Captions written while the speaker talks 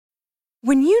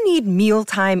When you need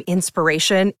mealtime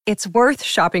inspiration, it's worth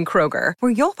shopping Kroger,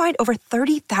 where you'll find over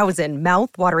 30,000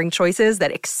 mouth-watering choices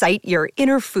that excite your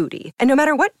inner foodie. And no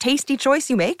matter what tasty choice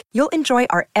you make, you'll enjoy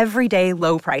our everyday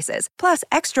low prices, plus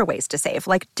extra ways to save,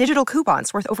 like digital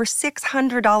coupons worth over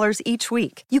 $600 each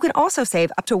week. You can also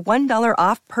save up to $1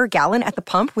 off per gallon at the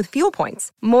pump with fuel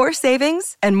points. More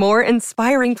savings and more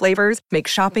inspiring flavors make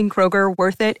shopping Kroger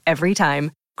worth it every time.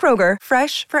 Kroger,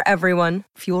 fresh for everyone.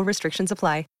 Fuel restrictions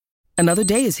apply. Another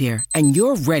day is here, and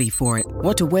you're ready for it.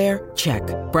 What to wear? Check.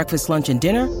 Breakfast, lunch, and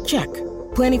dinner? Check.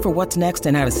 Planning for what's next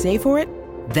and how to save for it?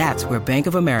 That's where Bank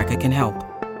of America can help.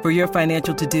 For your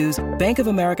financial to-dos, Bank of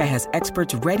America has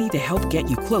experts ready to help get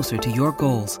you closer to your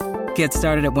goals. Get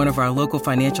started at one of our local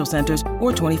financial centers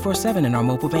or 24/7 in our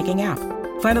mobile banking app.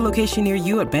 Find a location near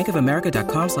you at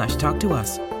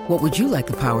bankofamerica.com/talktous. What would you like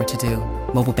the power to do?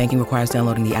 Mobile banking requires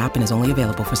downloading the app and is only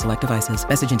available for select devices.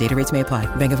 Message and data rates may apply.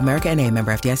 Bank of America N.A.,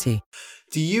 member FDIC.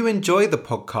 Do you enjoy the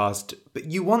podcast, but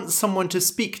you want someone to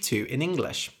speak to in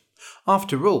English?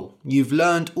 After all, you've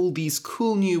learned all these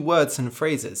cool new words and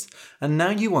phrases, and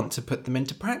now you want to put them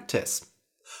into practice.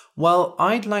 Well,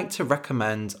 I'd like to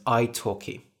recommend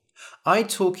italki.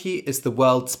 italki is the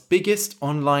world's biggest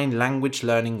online language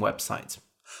learning website.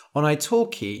 On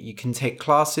italki, you can take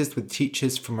classes with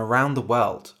teachers from around the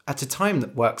world at a time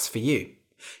that works for you.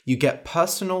 You get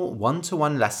personal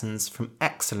one-to-one lessons from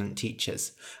excellent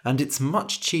teachers, and it's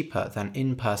much cheaper than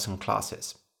in-person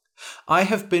classes. I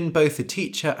have been both a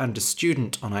teacher and a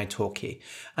student on italki,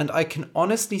 and I can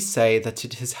honestly say that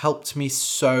it has helped me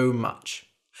so much.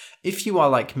 If you are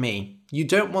like me, you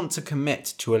don't want to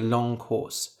commit to a long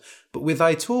course, but with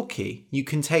italki, you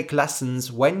can take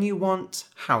lessons when you want,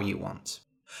 how you want.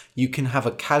 You can have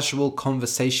a casual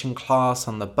conversation class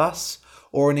on the bus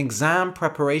or an exam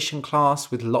preparation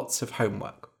class with lots of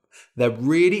homework. There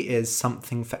really is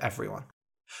something for everyone.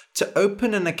 To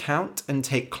open an account and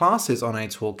take classes on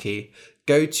italki,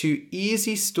 go to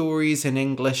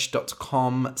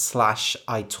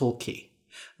easystoriesinenglish.com/italki.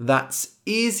 That's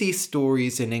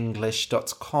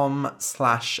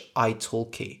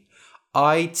easystoriesinenglish.com/italki.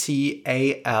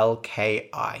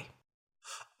 italki.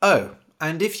 Oh,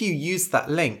 and if you use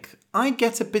that link, I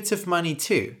get a bit of money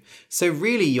too. So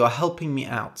really, you're helping me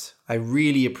out. I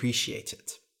really appreciate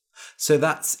it. So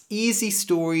that's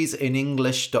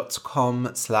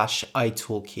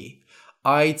easystoriesinenglish.com/italki.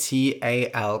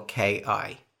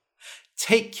 italki.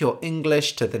 Take your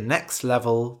English to the next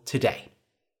level today.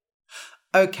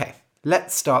 Okay,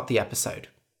 let's start the episode.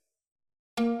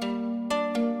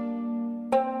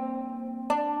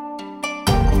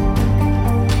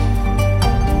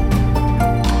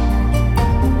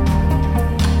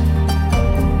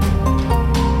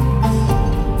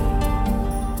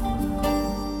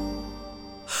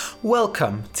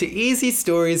 Welcome to Easy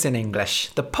Stories in English,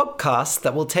 the podcast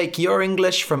that will take your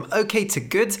English from okay to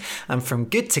good and from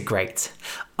good to great.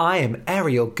 I am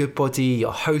Ariel Goodbody,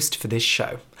 your host for this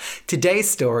show.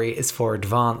 Today's story is for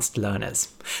advanced learners.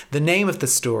 The name of the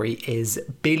story is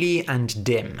Billy and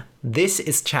Dim. This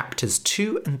is chapters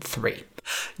 2 and 3.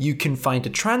 You can find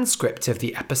a transcript of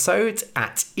the episode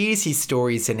at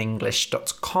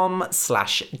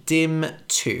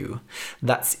easystoriesinenglish.com/dim2.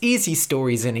 That's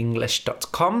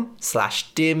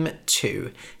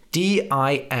easystoriesinenglish.com/dim2.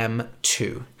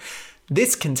 DIM2.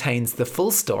 This contains the full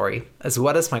story as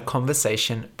well as my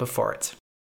conversation before it.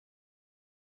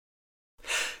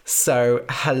 So,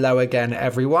 hello again,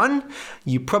 everyone.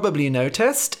 You probably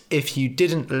noticed, if you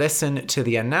didn't listen to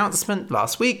the announcement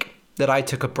last week, that I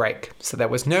took a break. So there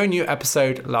was no new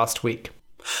episode last week.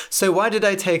 So why did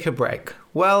I take a break?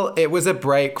 Well, it was a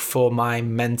break for my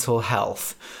mental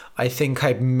health. I think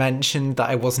I mentioned that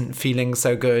I wasn't feeling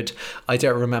so good. I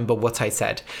don't remember what I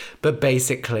said. But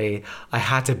basically, I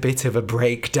had a bit of a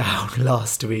breakdown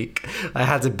last week. I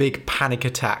had a big panic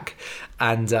attack.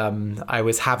 And I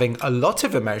was having a lot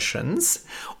of emotions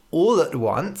all at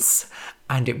once.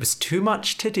 And it was too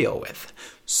much to deal with.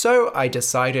 So I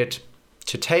decided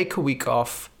to take a week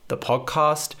off the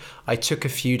podcast. I took a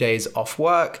few days off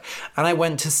work and I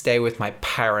went to stay with my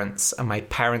parents. And my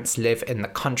parents live in the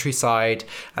countryside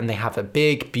and they have a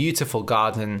big, beautiful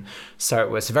garden. So it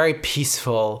was very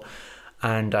peaceful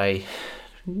and I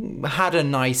had a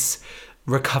nice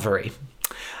recovery.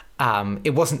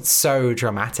 It wasn't so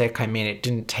dramatic. I mean, it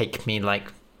didn't take me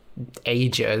like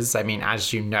ages. I mean,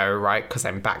 as you know, right? Because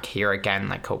I'm back here again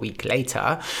like a week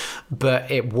later. But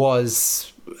it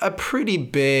was a pretty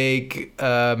big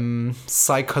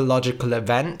psychological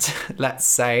event, let's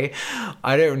say.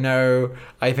 I don't know.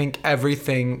 I think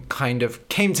everything kind of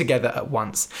came together at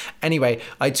once. Anyway,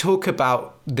 I talk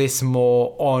about this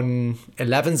more on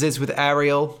 11s with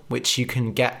Ariel, which you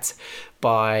can get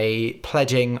by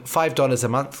pledging $5 a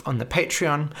month on the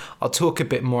Patreon. I'll talk a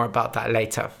bit more about that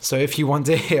later. So if you want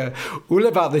to hear all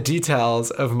about the details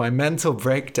of my mental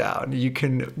breakdown, you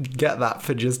can get that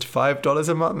for just $5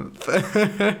 a month.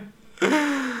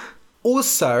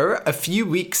 Also, a few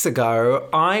weeks ago,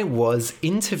 I was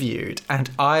interviewed,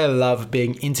 and I love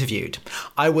being interviewed.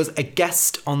 I was a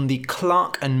guest on the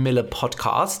Clark and Miller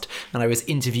podcast, and I was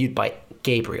interviewed by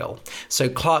Gabriel. So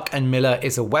Clark and Miller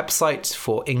is a website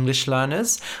for English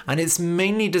learners, and it's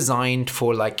mainly designed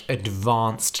for like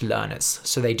advanced learners.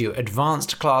 So they do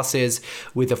advanced classes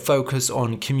with a focus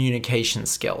on communication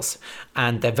skills,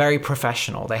 and they're very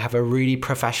professional. They have a really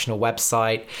professional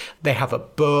website. They have a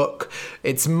book.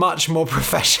 It's much more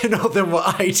professional than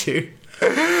what I do.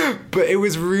 But it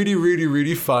was really, really,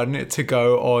 really fun to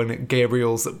go on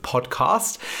Gabriel's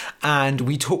podcast, and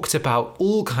we talked about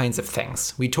all kinds of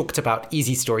things. We talked about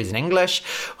Easy Stories in English,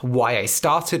 why I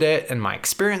started it and my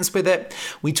experience with it.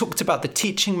 We talked about the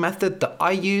teaching method that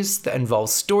I use that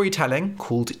involves storytelling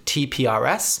called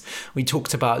TPRS. We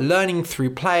talked about learning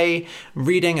through play,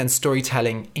 reading and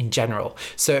storytelling in general.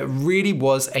 So it really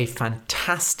was a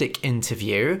fantastic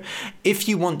interview. If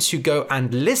you want to go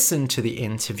and listen to the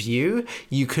interview,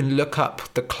 you can look up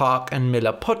the Clark and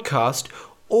Miller podcast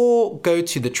or go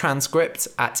to the transcript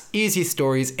at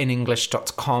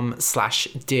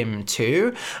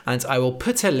easystoriesinenglish.com/dim2, and I will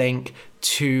put a link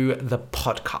to the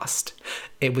podcast.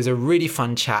 It was a really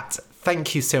fun chat.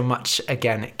 Thank you so much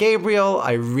again, Gabriel.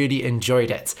 I really enjoyed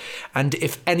it. And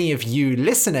if any of you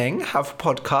listening have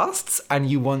podcasts and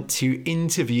you want to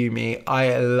interview me,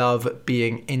 I love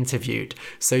being interviewed.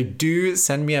 So do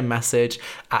send me a message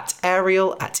at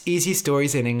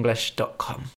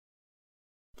ariel@easystoriesinenglish.com.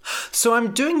 So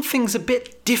I'm doing things a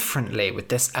bit differently with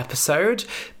this episode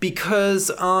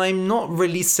because I'm not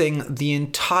releasing the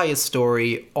entire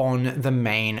story on the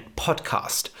main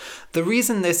podcast. The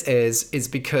reason this is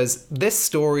because this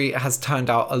story has turned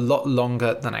out a lot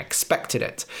longer than I expected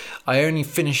it. I only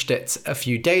finished it a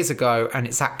few days ago, and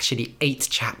it's actually 8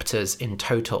 chapters in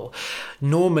total.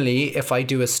 Normally, if I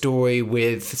do a story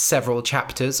with several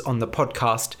chapters on the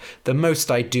podcast, the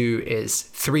most I do is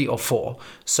 3 or 4.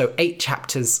 So 8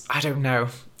 chapters, I don't know.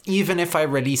 Even if I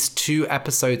release 2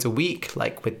 episodes a week,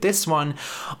 like with this one,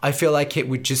 I feel like it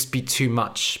would just be too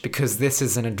much because this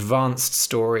is an advanced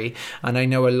story, and I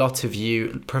know a lot of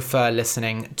you prefer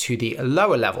listening to the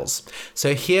lower levels.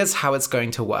 So here's how it's going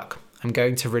to work. I'm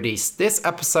going to release this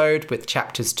episode with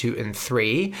chapters 2 and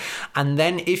 3. And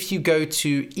then if you go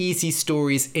to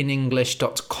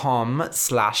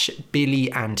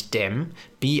easystoriesinenglish.com/BillyandDim,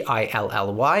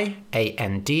 BILLYAND,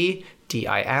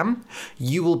 DIM,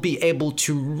 you will be able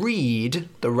to read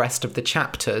the rest of the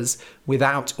chapters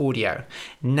without audio.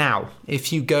 Now,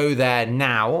 if you go there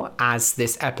now, as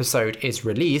this episode is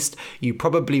released, you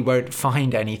probably won't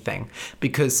find anything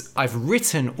because I've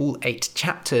written all 8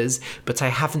 chapters, but I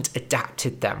haven't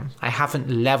adapted them. I haven't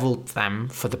leveled them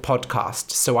for the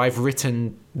podcast. So I've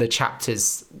written the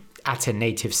chapters at a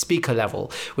native speaker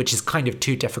level, which is kind of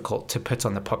too difficult to put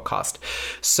on the podcast.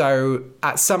 So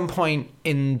at some point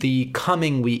in the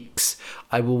coming weeks,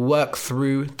 I will work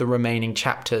through the remaining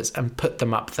chapters and put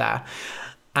them up there.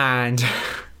 And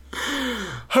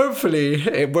hopefully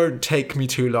it won't take me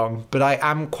too long, but I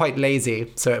am quite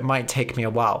lazy, so it might take me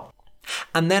a while.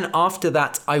 And then after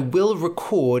that, I will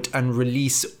record and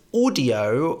release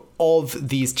audio of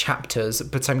these chapters,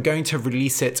 but I'm going to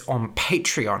release it on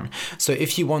Patreon. So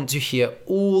if you want to hear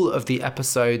all of the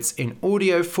episodes in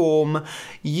audio form,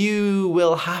 you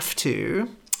will have to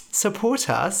support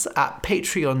us at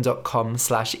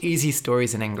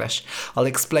patreon.com/easystoriesinenglish. I'll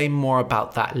explain more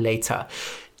about that later.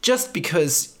 Just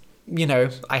because, you know,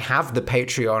 I have the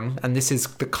Patreon and this is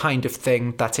the kind of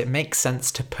thing that it makes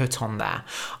sense to put on there.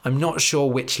 I'm not sure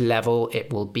which level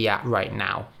it will be at right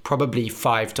now. Probably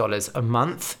 $5 a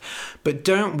month. But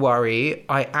don't worry,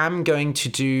 I am going to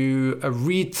do a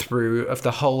read through of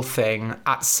the whole thing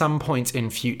at some point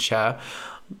in future.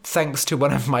 Thanks to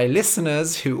one of my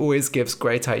listeners who always gives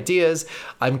great ideas,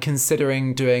 I'm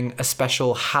considering doing a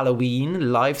special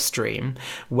Halloween live stream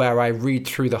where I read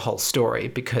through the whole story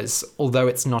because although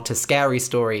it's not a scary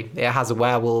story, it has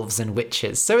werewolves and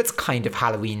witches, so it's kind of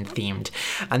Halloween themed.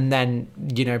 And then,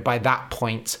 you know, by that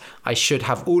point, I should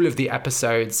have all of the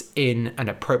episodes in an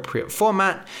appropriate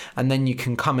format, and then you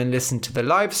can come and listen to the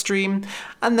live stream.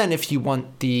 And then if you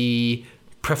want the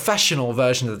professional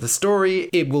version of the story,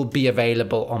 it will be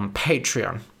available on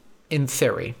Patreon, in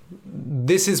theory.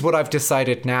 This is what I've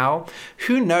decided now.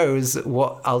 Who knows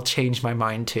what I'll change my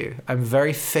mind to? I'm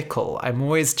very fickle. I'm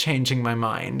always changing my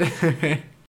mind.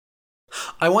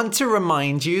 I want to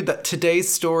remind you that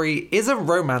today's story is a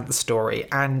romance story,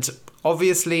 and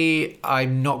obviously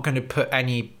I'm not going to put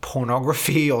any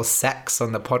pornography or sex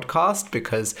on the podcast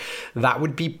because that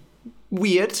would be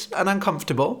weird and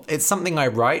uncomfortable. It's something I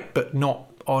write, but not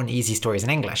on Easy Stories in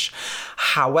English.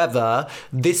 However,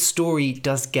 this story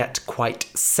does get quite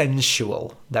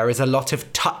sensual. There is a lot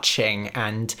of touching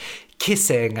and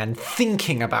kissing and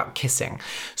thinking about kissing.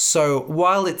 So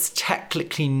while it's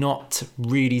technically not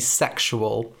really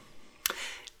sexual,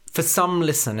 for some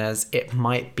listeners, it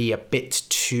might be a bit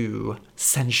too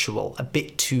sensual, a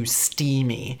bit too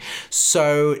steamy.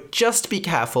 So just be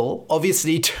careful.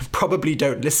 Obviously, probably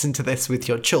don't listen to this with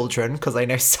your children, because I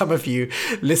know some of you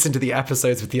listen to the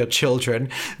episodes with your children.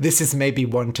 This is maybe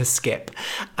one to skip.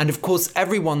 And of course,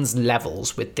 everyone's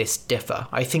levels with this differ.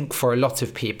 I think for a lot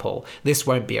of people, this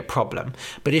won't be a problem.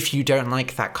 But if you don't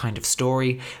like that kind of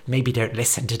story, maybe don't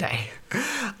listen today.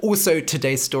 Also,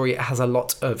 today's story has a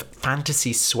lot of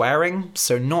fantasy swearing,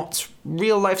 so not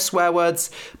real life swear words,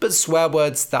 but swear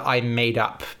words that I made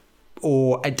up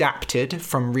or adapted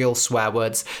from real swear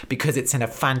words because it's in a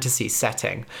fantasy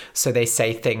setting. So they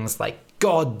say things like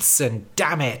gods and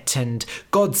damn it and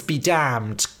gods be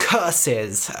damned,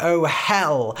 curses, oh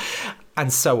hell,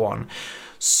 and so on.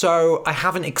 So I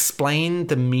haven't explained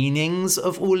the meanings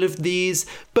of all of these,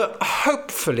 but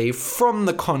hopefully from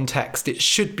the context, it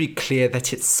should be clear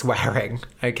that it's swearing.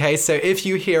 Okay, so if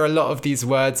you hear a lot of these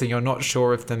words and you're not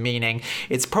sure of the meaning,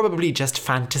 it's probably just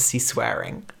fantasy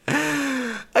swearing.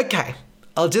 Okay,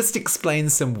 I'll just explain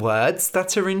some words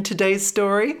that are in today's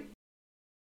story.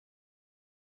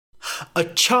 A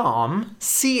charm,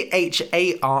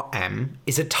 C-H-A-R-M,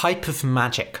 is a type of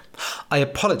magic. I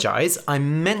apologise, I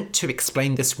meant to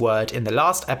explain this word in the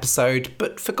last episode,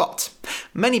 but forgot.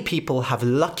 Many people have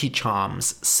lucky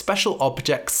charms, special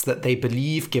objects that they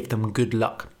believe give them good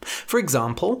luck. For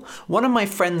example, one of my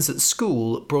friends at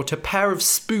school brought a pair of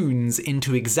spoons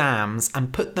into exams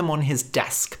and put them on his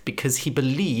desk because he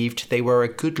believed they were a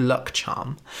good luck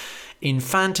charm. In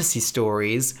fantasy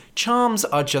stories, charms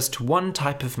are just one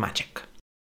type of magic.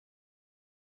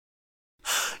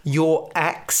 Your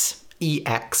ex,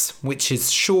 EX, which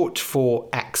is short for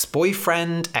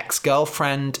ex-boyfriend,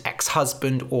 ex-girlfriend,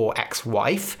 ex-husband, or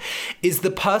ex-wife, is the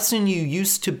person you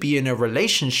used to be in a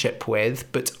relationship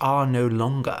with but are no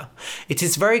longer. It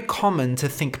is very common to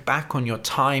think back on your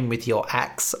time with your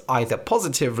ex, either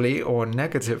positively or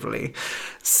negatively.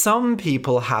 Some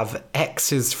people have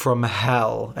exes from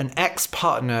hell, an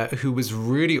ex-partner who was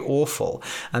really awful,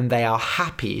 and they are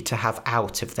happy to have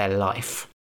out of their life.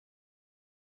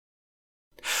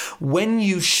 When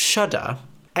you shudder,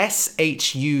 S-H-U-D-D-E-R,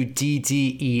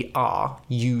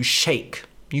 you shake.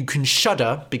 You can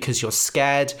shudder because you're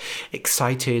scared,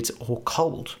 excited, or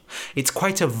cold. It's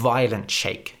quite a violent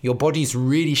shake. Your body's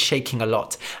really shaking a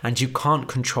lot, and you can't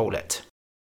control it.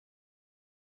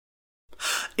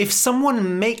 If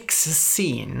someone makes a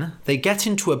scene, they get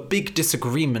into a big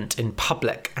disagreement in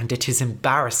public and it is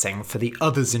embarrassing for the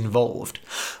others involved.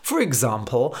 For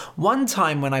example, one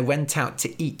time when I went out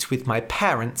to eat with my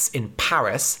parents in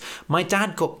Paris, my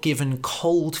dad got given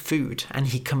cold food and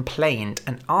he complained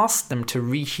and asked them to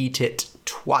reheat it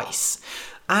twice.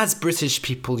 As British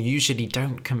people usually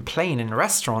don't complain in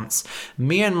restaurants,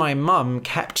 me and my mum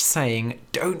kept saying,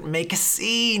 "Don't make a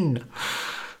scene."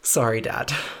 Sorry,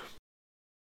 Dad.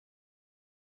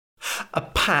 A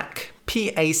pack,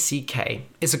 P-A-C-K,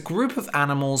 is a group of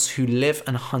animals who live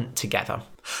and hunt together.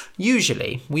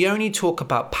 Usually, we only talk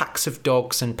about packs of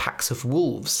dogs and packs of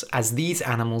wolves, as these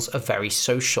animals are very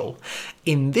social.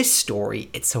 In this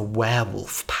story, it's a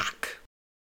werewolf pack.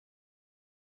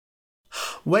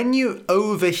 When you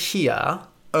overhear,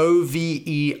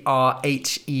 O-V-E-R-H-E-A-R,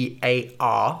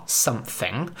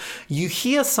 something, you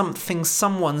hear something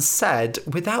someone said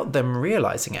without them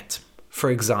realising it. For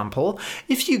example,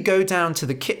 if you go down to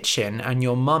the kitchen and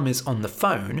your mum is on the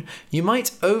phone, you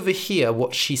might overhear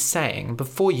what she's saying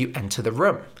before you enter the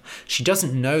room. She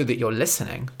doesn't know that you're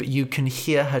listening, but you can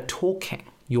hear her talking.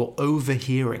 You're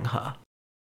overhearing her.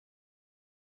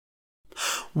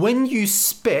 When you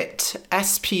spit,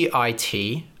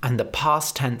 S-P-I-T, and the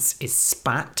past tense is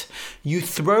spat, you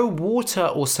throw water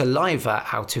or saliva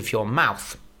out of your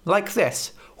mouth, like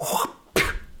this.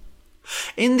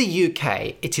 In the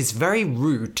UK, it is very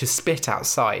rude to spit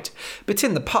outside, but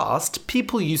in the past,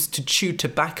 people used to chew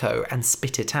tobacco and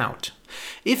spit it out.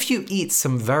 If you eat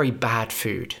some very bad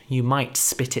food, you might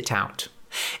spit it out.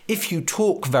 If you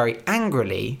talk very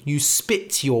angrily, you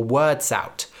spit your words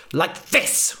out, like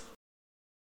this.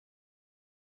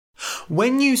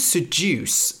 When you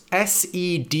seduce,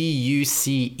 seduce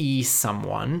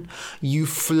someone, you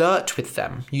flirt with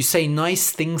them. You say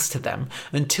nice things to them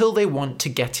until they want to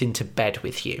get into bed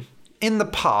with you. In the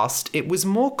past, it was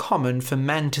more common for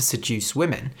men to seduce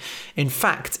women. In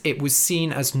fact, it was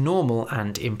seen as normal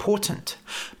and important.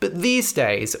 But these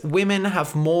days, women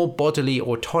have more bodily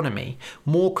autonomy,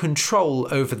 more control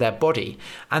over their body,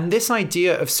 and this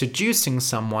idea of seducing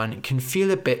someone can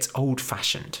feel a bit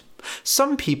old-fashioned.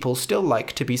 Some people still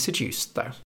like to be seduced,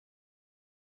 though.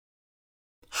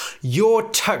 You're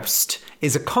toast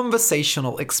is a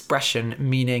conversational expression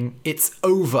meaning it's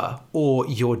over or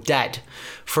you're dead.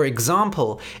 For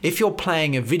example, if you're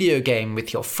playing a video game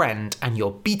with your friend and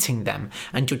you're beating them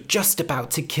and you're just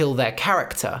about to kill their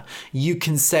character, you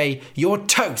can say, "You're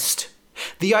toast."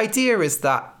 The idea is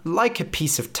that, like a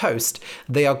piece of toast,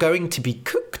 they are going to be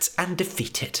cooked and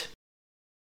defeated.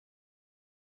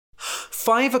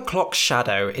 5 o'clock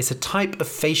shadow is a type of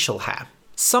facial hair.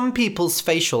 Some people's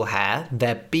facial hair,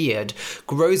 their beard,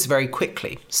 grows very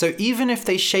quickly, so even if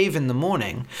they shave in the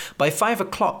morning, by 5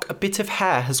 o'clock a bit of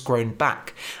hair has grown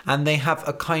back, and they have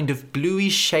a kind of bluey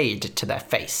shade to their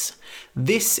face.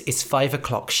 This is 5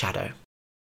 o'clock shadow.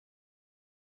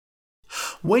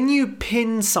 When you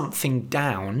pin something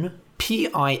down,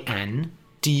 PIN,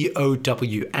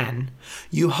 DOWN,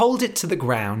 you hold it to the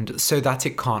ground so that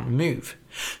it can't move.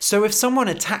 So if someone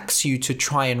attacks you to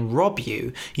try and rob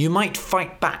you, you might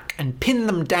fight back and pin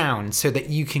them down so that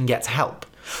you can get help.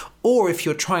 Or if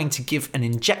you're trying to give an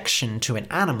injection to an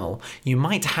animal, you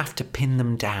might have to pin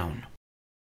them down.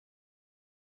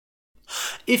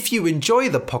 If you enjoy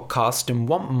the podcast and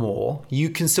want more, you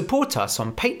can support us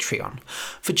on Patreon.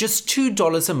 For just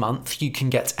 $2 a month, you can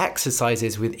get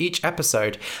exercises with each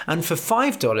episode, and for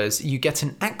 $5, you get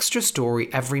an extra story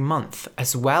every month,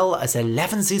 as well as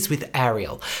 11s with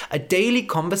Ariel, a daily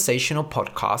conversational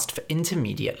podcast for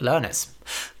intermediate learners.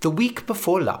 The week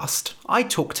before last, I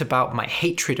talked about my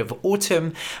hatred of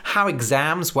autumn, how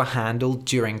exams were handled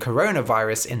during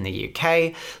coronavirus in the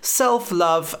UK,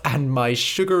 self-love, and my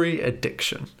sugary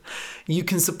addiction. You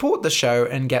can support the show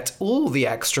and get all the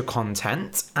extra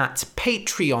content at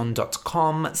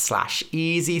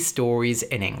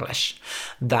patreon.com/easystoriesinenglish.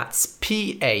 That's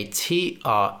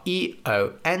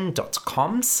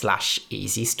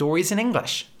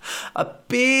patreon.com/easystoriesinenglish. A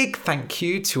big thank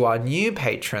you to our new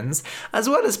patrons, as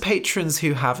well as patrons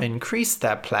who have increased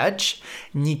their pledge: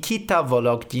 Nikita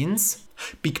Vologdins,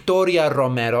 Victoria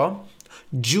Romero,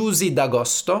 Giusy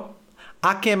D'Agosto,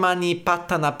 Akemani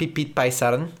Patana Pipit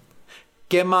Paisarn,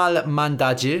 Kemal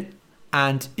Mandajil,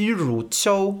 and Iru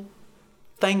Cho.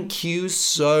 Thank you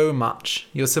so much.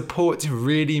 Your support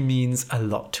really means a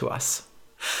lot to us.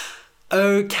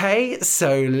 Okay,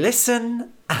 so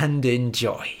listen and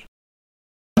enjoy.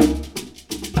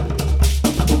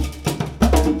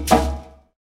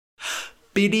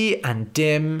 Billy and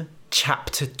Dim,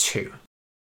 Chapter 2.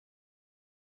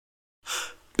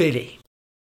 Billy.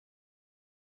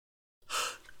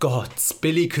 Gods,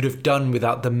 Billy could have done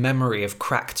without the memory of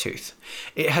Cracktooth.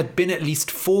 It had been at least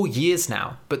 4 years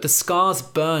now, but the scars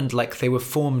burned like they were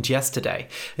formed yesterday,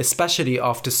 especially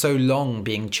after so long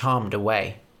being charmed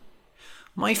away.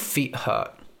 My feet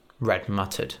hurt, Red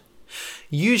muttered.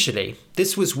 Usually,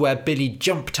 this was where Billy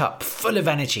jumped up full of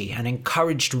energy and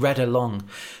encouraged Red along,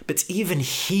 but even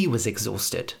he was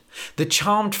exhausted. The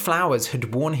charmed flowers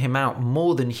had worn him out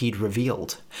more than he'd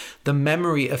revealed. The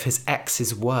memory of his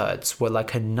ex's words were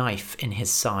like a knife in his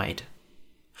side.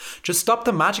 Just stop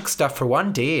the magic stuff for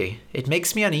one day. It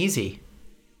makes me uneasy.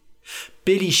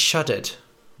 Billy shuddered.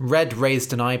 Red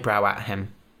raised an eyebrow at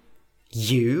him.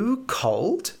 You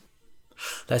cold?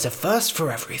 There's a first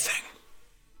for everything.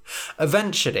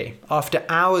 Eventually, after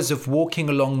hours of walking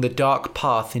along the dark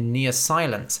path in near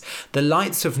silence, the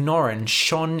lights of Norren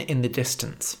shone in the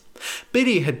distance.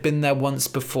 Billy had been there once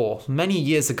before, many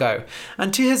years ago,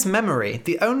 and to his memory,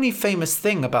 the only famous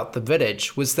thing about the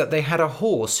village was that they had a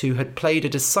horse who had played a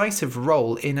decisive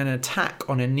role in an attack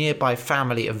on a nearby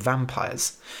family of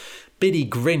vampires. Billy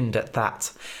grinned at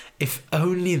that. If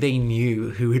only they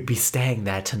knew who would be staying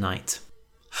there tonight.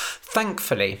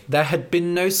 Thankfully, there had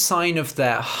been no sign of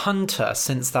their hunter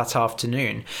since that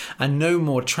afternoon, and no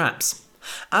more traps.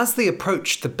 As they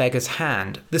approached the beggar's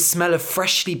hand, the smell of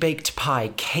freshly baked pie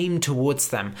came towards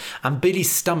them, and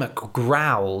Billy's stomach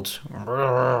growled,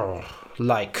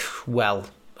 like, well,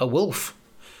 a wolf.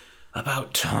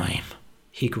 About time,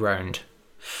 he groaned.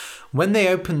 When they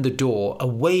opened the door, a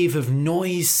wave of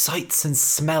noise, sights and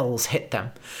smells hit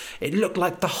them. It looked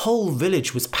like the whole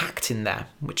village was packed in there,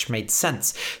 which made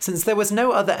sense, since there was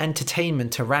no other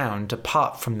entertainment around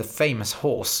apart from the famous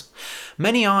horse.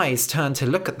 Many eyes turned to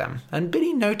look at them, and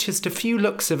Billy noticed a few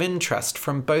looks of interest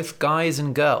from both guys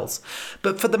and girls,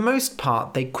 but for the most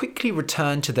part they quickly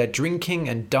returned to their drinking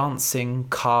and dancing,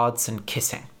 cards and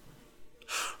kissing.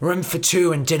 "Room for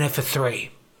 2 and dinner for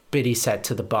 3, Billy said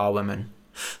to the barwoman.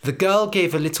 The girl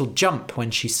gave a little jump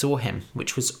when she saw him,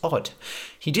 which was odd.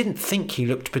 He didn't think he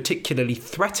looked particularly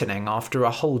threatening after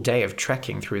a whole day of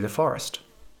trekking through the forest.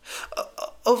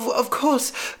 Of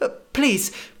course,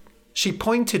 please." She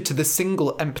pointed to the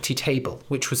single empty table,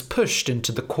 which was pushed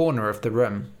into the corner of the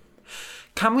room.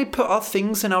 "Can we put our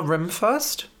things in our room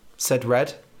first?" said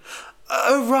Red.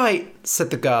 "Oh, right,"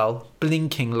 said the girl,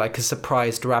 blinking like a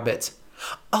surprised rabbit.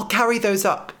 "I'll carry those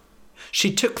up."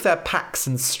 She took their packs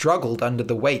and struggled under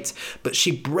the weight, but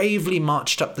she bravely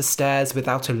marched up the stairs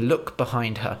without a look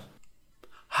behind her.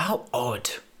 "How odd,"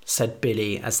 said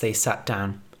Billy as they sat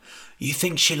down. "You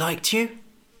think she liked you?"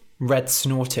 Red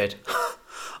snorted.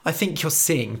 "I think you're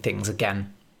seeing things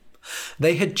again."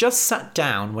 They had just sat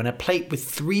down when a plate with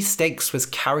 3 steaks was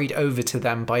carried over to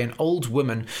them by an old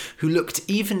woman who looked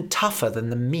even tougher than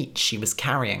the meat she was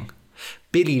carrying.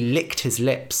 Billy licked his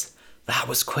lips. "That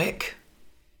was quick."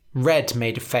 Red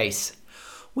made a face.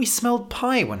 "We smelled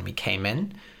pie when we came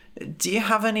in. Do you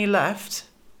have any left?"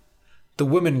 The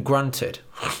woman grunted.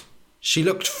 She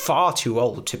looked far too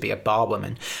old to be a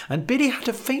barwoman, and Billy had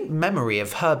a faint memory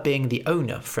of her being the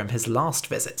owner from his last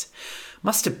visit.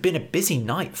 Must have been a busy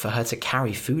night for her to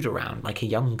carry food around like a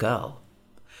young girl.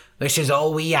 "This is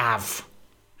all we have."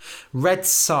 Red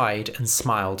sighed and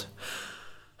smiled.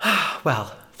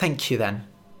 "Well, thank you then."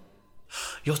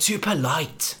 "You're too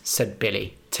polite," said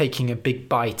Billy, taking a big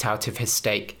bite out of his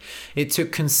steak. It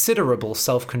took considerable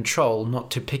self-control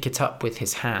not to pick it up with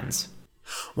his hands.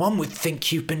 "One would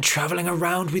think you've been travelling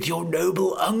around with your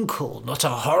noble uncle, not a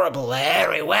horrible,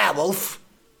 hairy werewolf."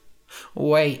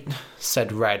 "Wait,"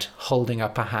 said Red, holding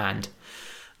up a hand.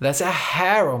 "There's a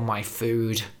hair on my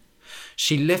food."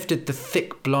 She lifted the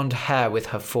thick blonde hair with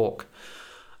her fork.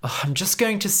 "I'm just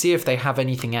going to see if they have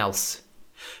anything else."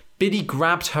 Billy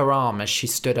grabbed her arm as she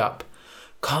stood up.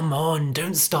 "Come on,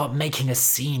 don't start making a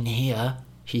scene here,"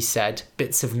 he said,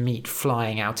 bits of meat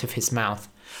flying out of his mouth.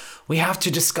 "We have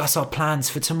to discuss our plans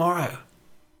for tomorrow."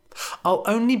 "I'll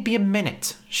only be a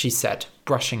minute," she said,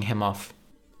 brushing him off.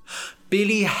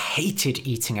 Billy hated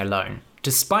eating alone.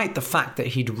 Despite the fact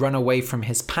that he'd run away from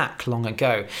his pack long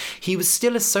ago, he was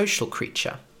still a social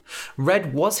creature.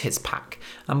 Red was his pack,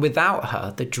 and without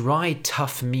her, the dry,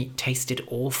 tough meat tasted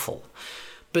awful.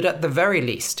 But at the very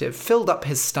least, it filled up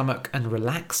his stomach and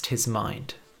relaxed his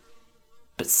mind.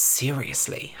 But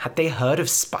seriously, had they heard of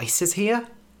spices here?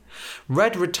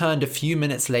 Red returned a few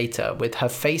minutes later with her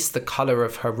face the colour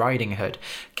of her riding hood,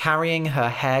 carrying her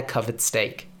hair-covered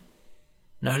steak.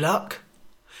 "No luck?"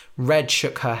 Red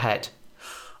shook her head.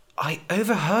 "I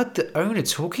overheard the owner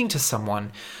talking to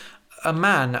someone. A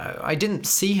man, I didn't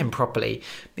see him properly.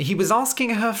 He was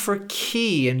asking her for a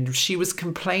key and she was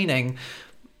complaining.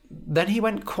 Then he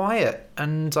went quiet,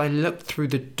 and I looked through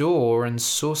the door and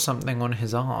saw something on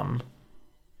his arm."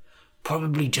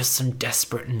 "Probably just some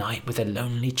desperate night with a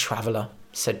lonely traveller,"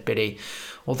 said Billy,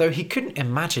 although he couldn't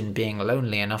imagine being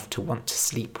lonely enough to want to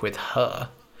sleep with her.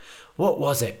 "What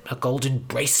was it, a golden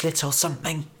bracelet or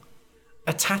something?"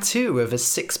 "A tattoo of a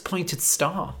 6-pointed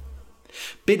star."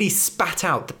 Billy spat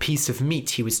out the piece of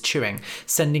meat he was chewing,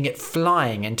 sending it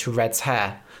flying into Red's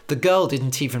hair. The girl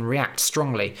didn't even react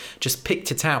strongly, just picked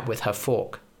it out with her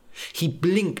fork. He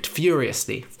blinked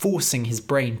furiously, forcing his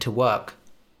brain to work.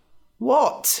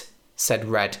 "What?" said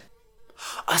Red.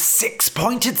 "A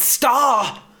 6-pointed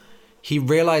star!" He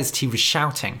realised he was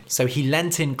shouting, so he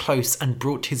leant in close and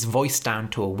brought his voice down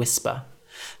to a whisper.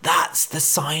 "That's the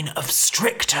sign of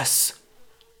Strictus."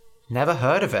 "Never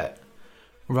heard of it."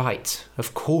 "Right,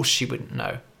 of course she wouldn't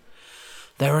know."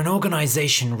 "They're an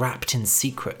organisation wrapped in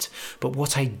secret, but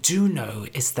what I do know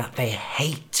is that they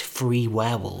hate free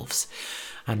werewolves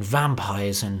and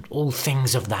vampires and all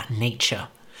things of that nature.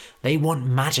 They want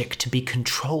magic to be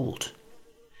controlled."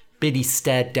 Billy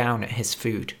stared down at his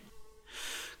food.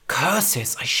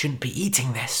 "Curses, I shouldn't be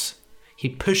eating this." He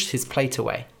pushed his plate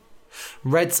away.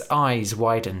 Red's eyes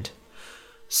widened.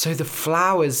 "So the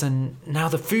flowers and now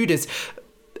the food is...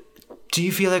 Do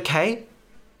you feel okay?"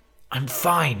 "I'm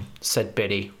fine," said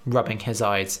Billy, rubbing his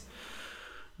eyes.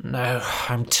 "No,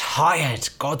 I'm tired,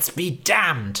 gods be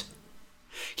damned."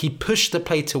 He pushed the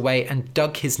plate away and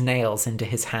dug his nails into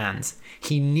his hands.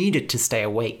 He needed to stay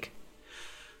awake.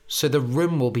 "So the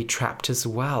room will be trapped as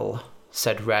well,"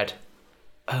 said Red.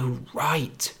 "Oh,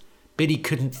 right." Billy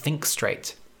couldn't think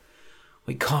straight.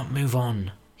 "We can't move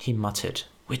on," he muttered.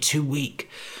 "We're too weak,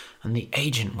 and the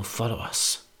agent will follow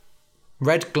us."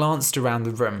 Red glanced around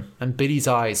the room, and Billy's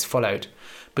eyes followed,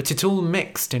 but it all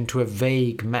mixed into a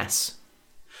vague mess.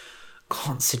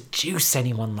 "Can't seduce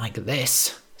anyone like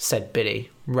this," said Billy,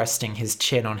 resting his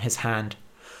chin on his hand.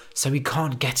 "So we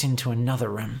can't get into another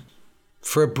room."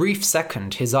 For a brief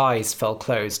second, his eyes fell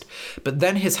closed, but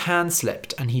then his hand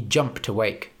slipped and he jumped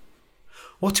awake.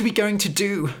 "What are we going to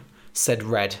do?" said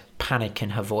Red, panic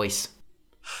in her voice.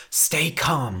 "Stay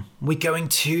calm. We're going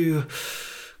to...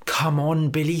 Come on,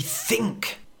 Billy,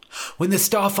 think. When the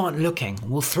staff aren't looking,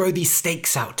 we'll throw these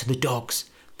stakes out to the dogs.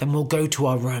 Then we'll go to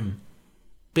our room."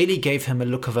 Billy gave him a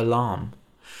look of alarm.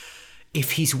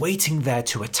 "If he's waiting there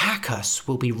to attack us,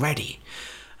 we'll be ready.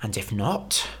 And if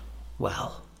not,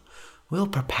 well, we'll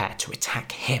prepare to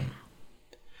attack him."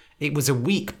 It was a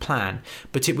weak plan,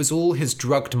 but it was all his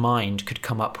drugged mind could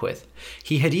come up with.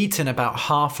 He had eaten about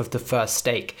half of the first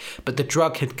steak, but the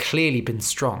drug had clearly been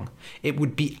strong. It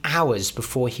would be hours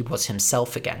before he was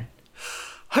himself again.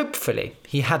 Hopefully,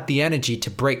 he had the energy to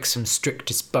break some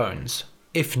Strictus bones.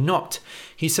 If not,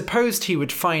 he supposed he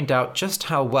would find out just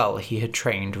how well he had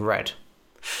trained Red.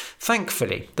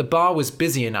 Thankfully, the bar was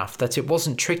busy enough that it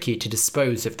wasn't tricky to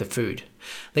dispose of the food.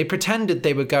 They pretended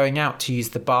they were going out to use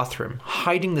the bathroom,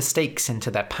 hiding the steaks into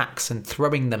their packs and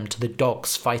throwing them to the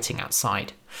dogs fighting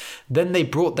outside. Then they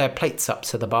brought their plates up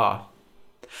to the bar.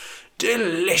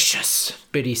 "Delicious,"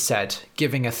 Billy said,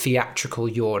 giving a theatrical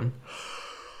yawn.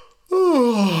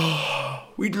 "Oh,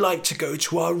 we'd like to go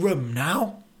to our room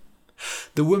now."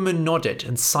 The woman nodded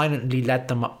and silently led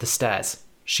them up the stairs.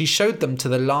 She showed them to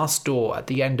the last door at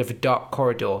the end of a dark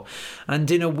corridor, and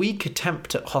in a weak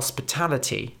attempt at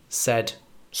hospitality, said,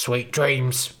 "Sweet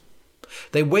dreams."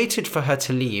 They waited for her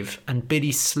to leave, and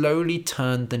Billy slowly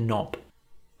turned the knob.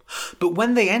 But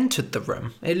when they entered the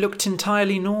room, it looked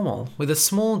entirely normal, with a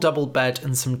small double bed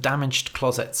and some damaged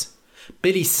closets.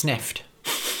 Billy sniffed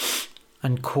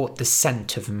and caught the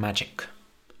scent of magic.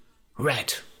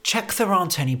 "Red, check there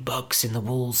aren't any bugs in the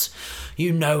walls.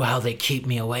 You know how they keep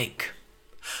me awake."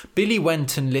 Billy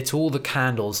went and lit all the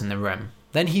candles in the room.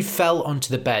 Then he fell onto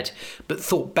the bed, but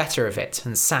thought better of it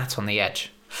and sat on the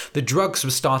edge. The drugs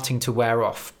were starting to wear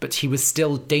off, but he was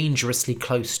still dangerously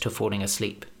close to falling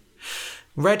asleep.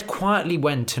 Red quietly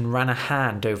went and ran a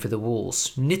hand over the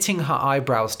walls, knitting her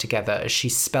eyebrows together as she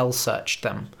spell-searched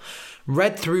them.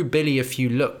 Red threw Billy a few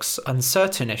looks,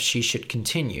 uncertain if she should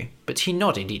continue, but he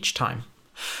nodded each time.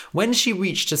 When she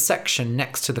reached a section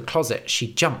next to the closet, she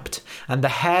jumped, and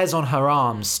the hairs on her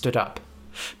arms stood up.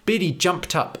 Billy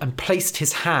jumped up and placed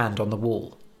his hand on the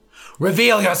wall.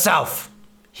 "Reveal yourself!"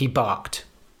 he barked.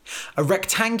 A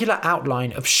rectangular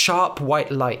outline of sharp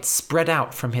white light spread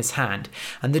out from his hand,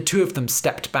 and the two of them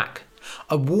stepped back.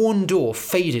 A worn door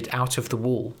faded out of the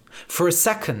wall. For a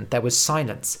second there was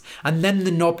silence, and then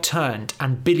the knob turned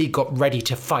and Billy got ready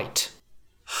to fight.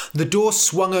 The door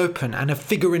swung open and a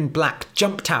figure in black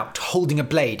jumped out holding a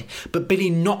blade, but Billy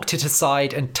knocked it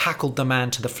aside and tackled the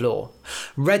man to the floor.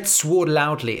 Red swore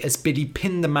loudly as Billy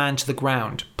pinned the man to the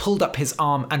ground, pulled up his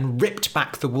arm and ripped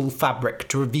back the wool fabric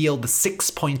to reveal the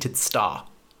six-pointed star.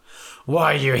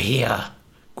 "Why are you here?"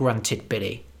 grunted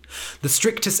Billy. The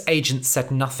Strictus agent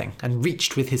said nothing and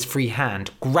reached with his free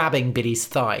hand, grabbing Billy's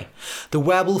thigh. The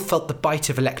werewolf felt the bite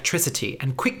of electricity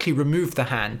and quickly removed the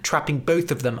hand, trapping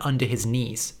both of them under his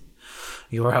knees.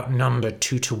 "You're outnumbered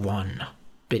 2-1,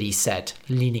 Billy said,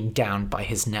 leaning down by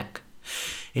his neck.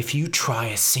 "If you try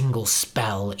a single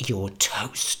spell, you're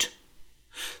toast."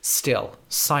 Still,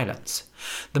 silence.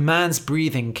 The man's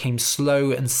breathing came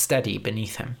slow and steady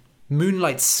beneath him.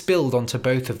 Moonlight spilled onto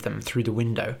both of them through the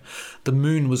window. The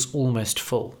moon was almost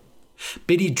full.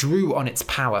 Billy drew on its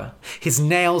power. His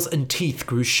nails and teeth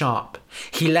grew sharp.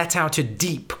 He let out a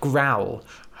deep growl.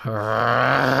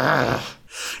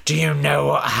 "Do you know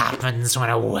what happens when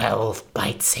a werewolf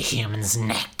bites a human's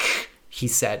neck?" he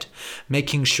said,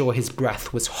 making sure his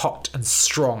breath was hot and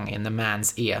strong in the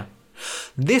man's ear.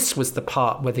 This was the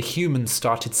part where the humans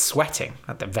started sweating,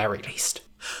 at the very least.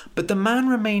 But the man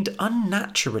remained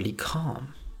unnaturally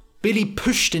calm. Billy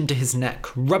pushed into his neck,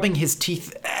 rubbing his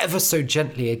teeth ever so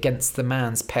gently against the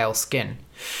man's pale skin.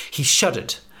 He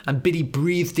shuddered, and Billy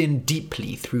breathed in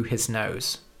deeply through his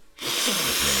nose.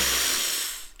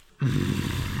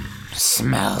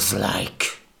 "Smells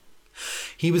like..."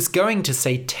 He was going to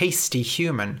say tasty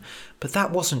human, but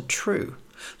that wasn't true.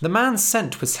 The man's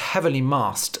scent was heavily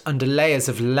masked under layers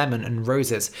of lemon and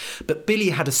roses, but Billy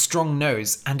had a strong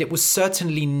nose, and it was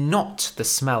certainly not the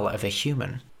smell of a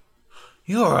human.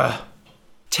 "You're a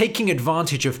Taking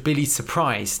advantage of Billy's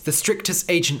surprise, the Strictus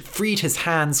agent freed his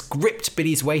hands, gripped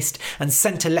Billy's waist, and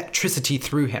sent electricity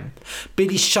through him.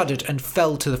 Billy shuddered and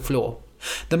fell to the floor.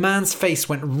 The man's face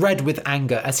went red with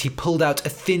anger as he pulled out a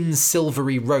thin,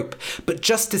 silvery rope, but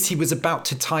just as he was about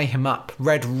to tie him up,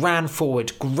 Red ran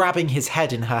forward, grabbing his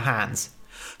head in her hands.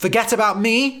 "Forget about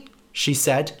me," she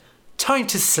said. "Time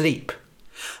to sleep."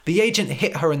 The agent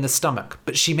hit her in the stomach,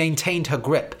 but she maintained her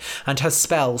grip, and her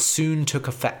spell soon took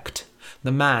effect.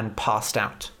 The man passed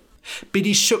out.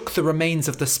 Billy shook the remains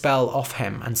of the spell off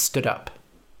him and stood up.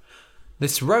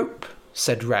 "This rope,"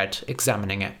 said Red,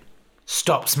 examining it,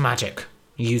 "stops magic.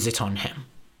 Use it on him."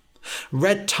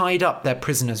 Red tied up their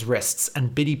prisoner's wrists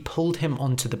and Billy pulled him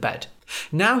onto the bed.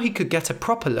 Now he could get a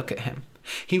proper look at him.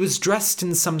 He was dressed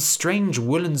in some strange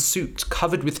woolen suit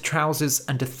covered with trousers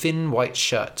and a thin white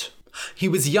shirt. He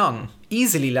was young,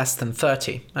 easily less than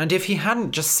 30, and if he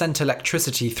hadn't just sent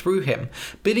electricity through him,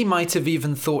 Billy might have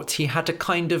even thought he had a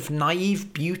kind of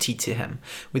naive beauty to him,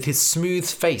 with his smooth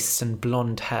face and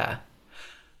blonde hair.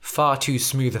 Far too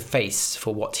smooth a face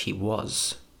for what he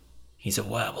was. "He's a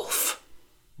werewolf."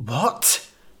 "What?"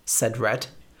 said Red.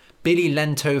 Billy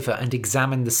leant over and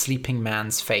examined the sleeping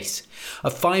man's face. A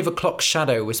 5 o'clock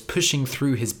shadow was pushing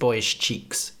through his boyish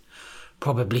cheeks.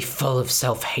 "Probably full of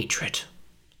self-hatred."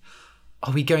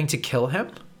 "Are we going to kill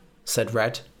him?" said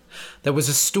Red. There was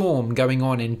a storm going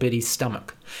on in Billy's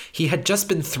stomach. He had just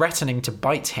been threatening to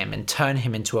bite him and turn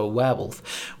him into a werewolf,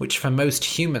 which for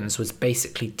most humans was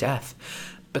basically death.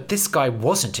 But this guy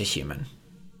wasn't a human.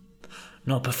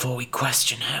 "Not before we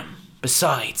question him.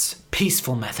 Besides,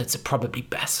 peaceful methods are probably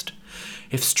best.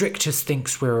 If Strictus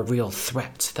thinks we're a real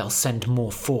threat, they'll send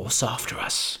more force after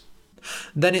us."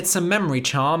 "Then it's a memory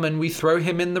charm and we throw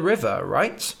him in the river,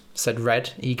 right?" said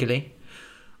Red eagerly.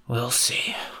 "We'll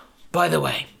see. By the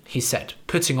way," he said,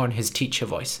 putting on his teacher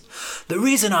voice, "the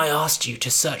reason I asked you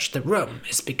to search the room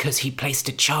is because he placed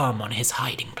a charm on his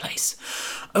hiding place.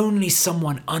 Only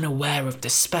someone unaware of the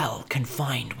spell can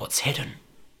find what's hidden."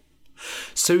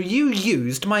 "So you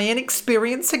used my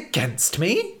inexperience against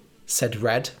me?" said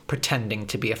Red, pretending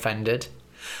to be offended.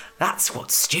 "That's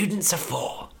what students are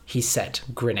for," he said,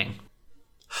 grinning.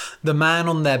 The man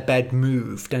on their bed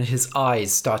moved and his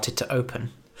eyes started to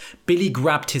open. Billy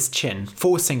grabbed his chin,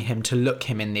 forcing him to look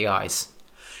him in the eyes.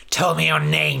 "Tell me your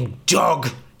name,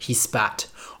 dog," he spat,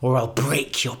 "or I'll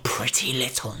break your pretty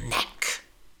little neck."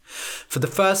 For the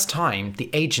first time, the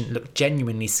agent looked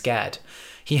genuinely scared.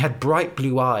 He had bright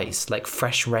blue eyes like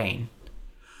fresh rain.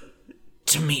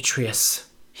 "Demetrius,"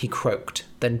 he croaked,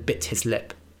 then bit his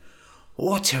lip.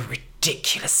 "What a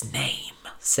ridiculous name,"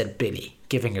 said Billy,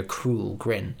 giving a cruel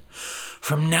grin.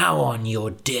 "From now on, you're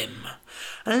Dim.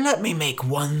 And let me make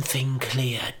one thing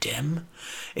clear, Dim.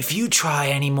 If you try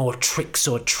any more tricks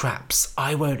or traps,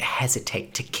 I won't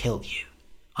hesitate to kill you.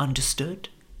 Understood?"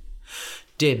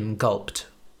 Dim gulped.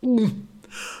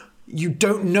 "You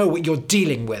don't know what you're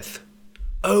dealing with."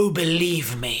 "Oh,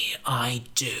 believe me, I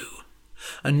do."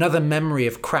 Another memory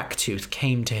of Cracktooth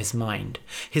came to his mind,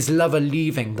 his lover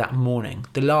leaving that morning,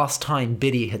 the last time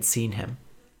Billy had seen him.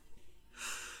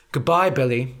 "Goodbye,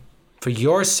 Billy. For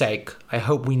your sake, I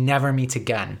hope we never meet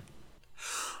again."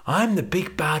 "I'm the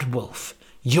big bad wolf.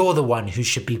 You're the one who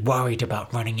should be worried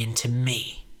about running into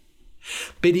me."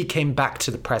 Billy came back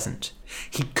to the present.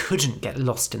 He couldn't get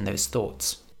lost in those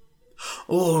thoughts.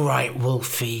 "All right,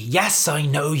 Wolfie. Yes, I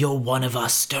know you're one of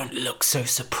us. Don't look so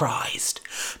surprised.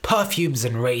 Perfumes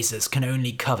and razors can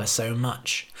only cover so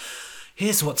much.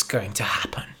 Here's what's going to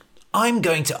happen. I'm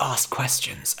going to ask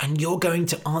questions, and you're going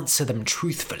to answer them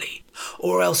truthfully,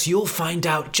 or else you'll find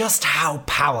out just how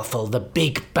powerful the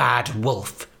big bad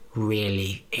wolf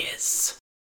really is."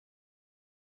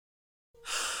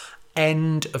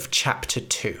 End of chapter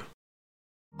 2.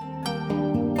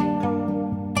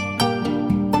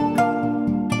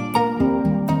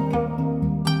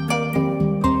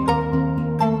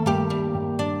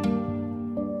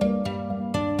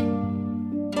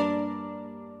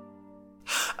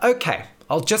 Okay,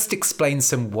 I'll just explain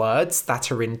some words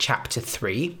that are in chapter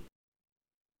 3.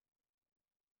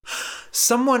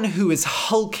 Someone who is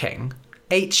hulking,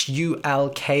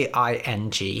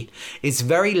 Hulking, is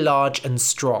very large and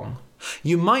strong.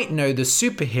 You might know the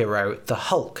superhero, the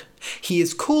Hulk. He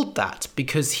is called that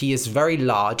because he is very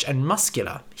large and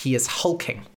muscular. He is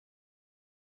hulking.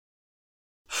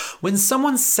 When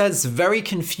someone says very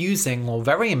confusing or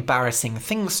very embarrassing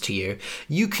things to you,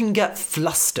 you can get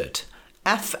flustered.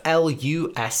 Flustered.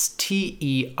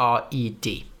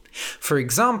 For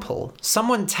example,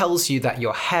 someone tells you that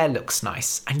your hair looks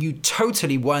nice and you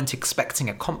totally weren't expecting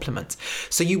a compliment,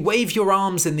 so you wave your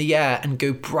arms in the air and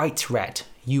go bright red.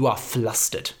 You are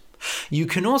flustered. You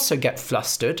can also get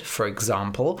flustered, for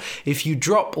example, if you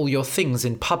drop all your things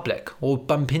in public or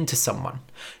bump into someone.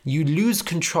 You lose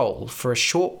control for a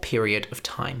short period of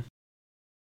time.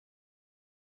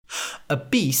 A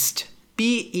beast,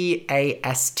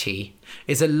 B-E-A-S-T,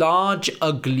 is a large,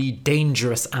 ugly,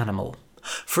 dangerous animal.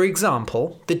 For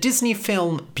example, the Disney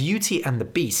film Beauty and the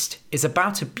Beast is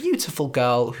about a beautiful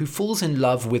girl who falls in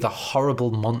love with a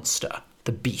horrible monster,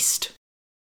 the Beast.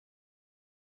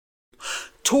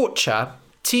 Torture,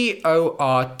 T-O-R-T-U-R-E,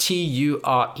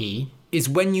 is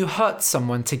when you hurt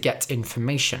someone to get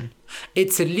information.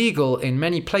 It's illegal in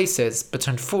many places, but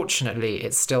unfortunately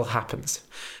it still happens.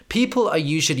 People are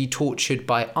usually tortured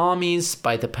by armies,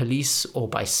 by the police, or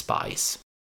by spies.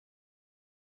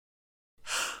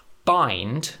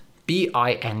 Bind,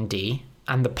 B-I-N-D,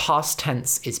 and the past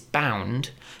tense is bound,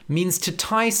 means to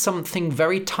tie something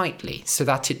very tightly so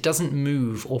that it doesn't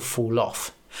move or fall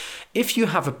off. If you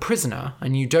have a prisoner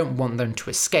and you don't want them to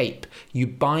escape, you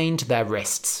bind their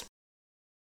wrists.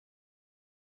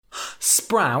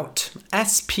 Sprout,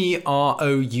 S-P-R-O-U-T,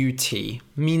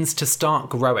 means to start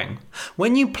growing.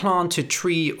 When you plant a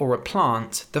tree or a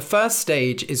plant, the first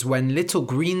stage is when little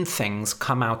green things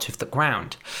come out of the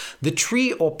ground. The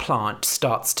tree or plant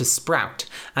starts to sprout,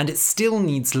 and it still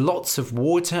needs lots of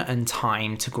water and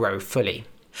time to grow fully.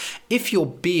 If your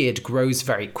beard grows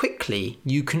very quickly,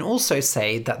 you can also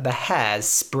say that the hairs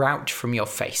sprout from your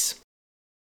face.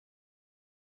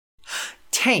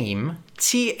 Tame,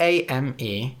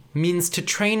 T-A-M-E, means to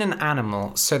train an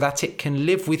animal so that it can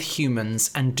live with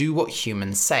humans and do what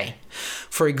humans say.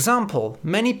 For example,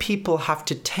 many people have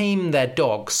to tame their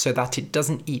dog so that it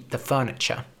doesn't eat the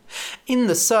furniture. In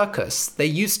the circus, they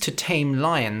used to tame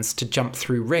lions to jump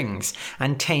through rings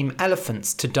and tame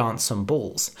elephants to dance on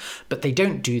balls, but they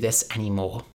don't do this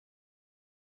anymore.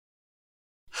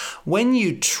 When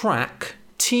you track,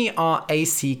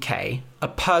 T-R-A-C-K, a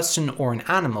person or an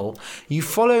animal, you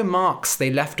follow marks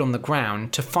they left on the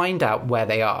ground to find out where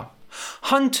they are.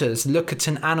 Hunters look at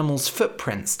an animal's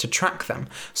footprints to track them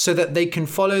so that they can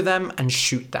follow them and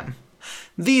shoot them.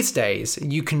 These days,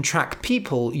 you can track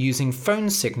people using phone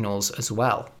signals as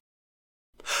well.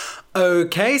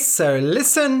 Okay, so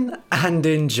listen and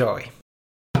enjoy.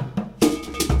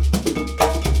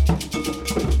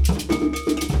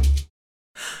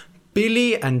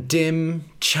 Billy and Dim,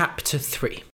 Chapter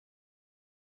 3.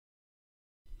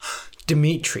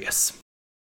 Demetrius.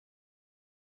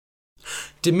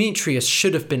 Demetrius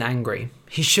should have been angry.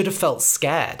 He should have felt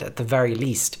scared, at the very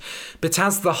least. But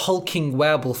as the hulking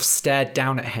werewolf stared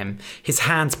down at him, his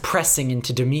hands pressing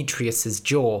into Demetrius's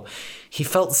jaw, he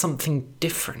felt something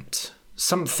different,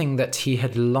 something that he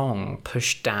had long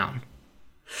pushed down.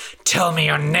 "Tell me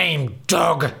your name,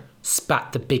 dog!"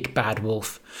 spat the big bad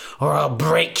wolf, "or I'll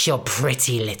break your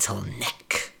pretty little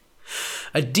neck."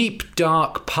 A deep,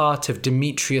 dark part of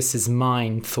Demetrius's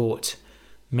mind thought,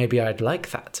 maybe I'd like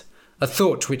that, a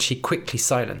thought which he quickly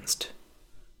silenced.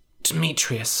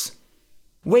 Demetrius.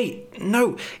 Wait,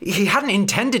 no, he hadn't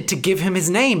intended to give him his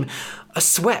name. A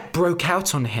sweat broke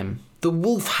out on him. The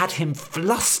wolf had him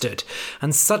flustered,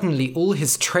 and suddenly all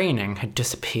his training had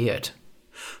disappeared.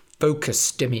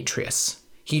 Focus, Demetrius.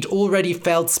 He'd already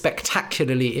failed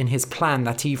spectacularly in his plan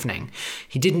that evening.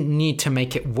 He didn't need to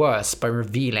make it worse by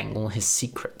revealing all his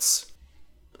secrets.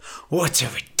 "What a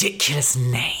ridiculous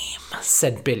name,"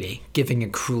 said Billy, giving a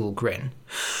cruel grin.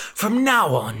 "From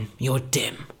now on, you're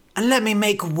Dim. And let me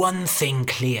make one thing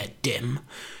clear, Dim.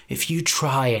 If you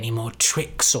try any more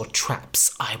tricks or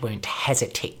traps, I won't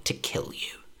hesitate to kill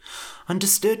you.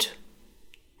 Understood?"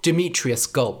 Demetrius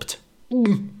gulped.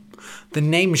 The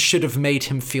name should have made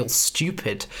him feel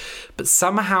stupid, but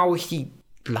somehow he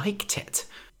liked it.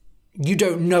 "You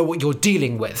don't know what you're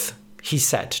dealing with," he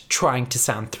said, trying to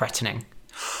sound threatening.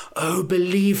 "Oh,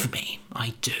 believe me,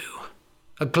 I do."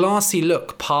 A glassy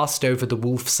look passed over the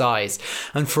wolf's eyes,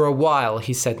 and for a while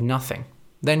he said nothing.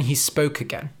 Then he spoke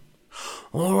again.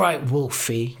 "All right,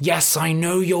 Wolfie. Yes, I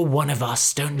know you're one of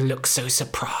us. Don't look so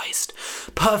surprised.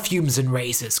 Perfumes and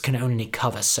razors can only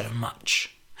cover so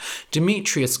much."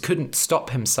 Demetrius couldn't stop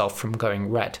himself from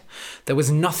going red. There was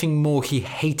nothing more he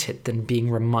hated than being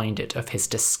reminded of his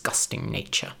disgusting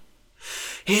nature.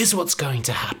 "Here's what's going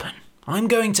to happen. I'm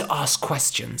going to ask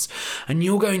questions, and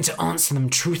you're going to answer them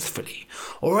truthfully,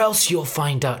 or else you'll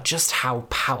find out just how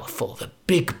powerful the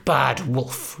big bad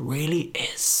wolf really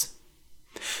is."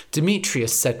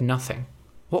 Demetrius said nothing.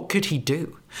 What could he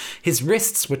do? His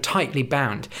wrists were tightly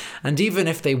bound, and even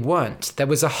if they weren't, there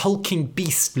was a hulking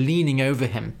beast leaning over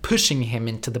him, pushing him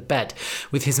into the bed,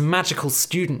 with his magical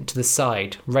student to the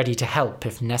side, ready to help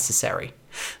if necessary.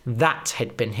 That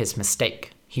had been his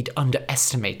mistake. He'd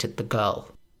underestimated the girl.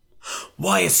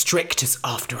 Why is Strictus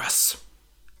after us?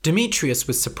 Demetrius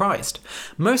was surprised.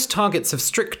 Most targets of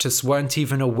Strictus weren't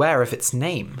even aware of its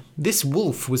name. This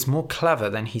wolf was more clever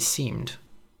than he seemed.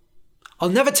 I'll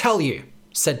never tell you,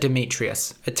 said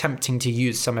Demetrius, attempting to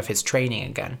use some of his training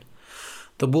again.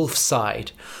 The wolf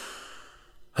sighed.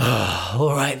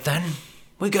 All right then,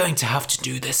 we're going to have to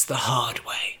do this the hard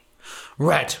way.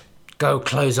 Red, go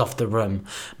close off the room.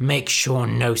 Make sure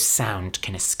no sound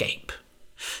can escape.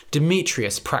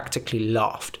 Demetrius practically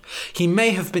laughed. He may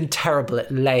have been terrible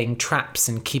at laying traps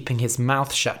and keeping his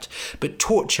mouth shut, but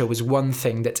torture was one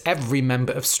thing that every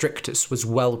member of Strictus was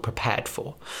well prepared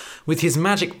for. With his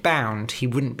magic bound, he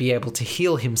wouldn't be able to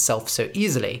heal himself so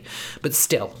easily, but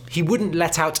still, he wouldn't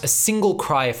let out a single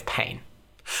cry of pain.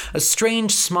 A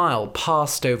strange smile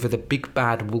passed over the big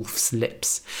bad wolf's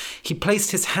lips. He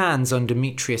placed his hands on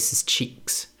Demetrius's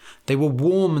cheeks. They were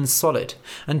warm and solid,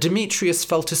 and Demetrius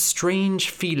felt a strange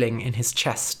feeling in his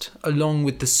chest, along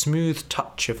with the smooth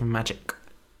touch of magic.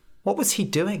 What was he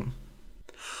doing?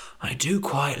 I do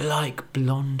quite like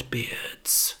blonde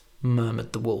beards,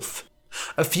 murmured the wolf.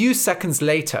 A few seconds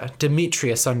later,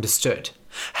 Demetrius understood.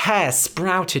 Hair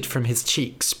sprouted from his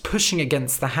cheeks, pushing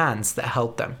against the hands that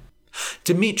held them.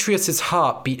 Demetrius's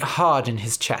heart beat hard in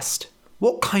his chest.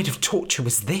 What kind of torture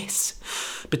was this?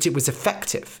 But it was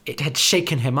effective. It had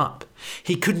shaken him up.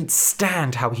 He couldn't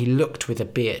stand how he looked with a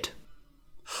beard.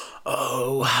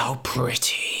 Oh, how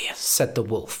pretty, said the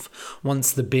wolf,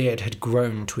 once the beard had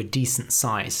grown to a decent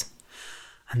size.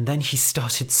 And then he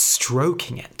started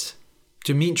stroking it.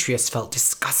 Demetrius felt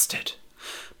disgusted.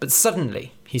 But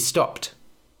suddenly he stopped.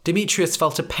 Demetrius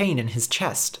felt a pain in his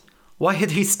chest. Why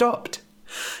had he stopped?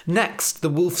 Next, the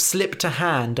wolf slipped a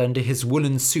hand under his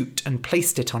woolen suit and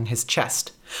placed it on his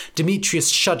chest. Demetrius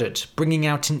shuddered, bringing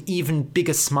out an even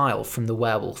bigger smile from the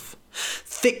werewolf.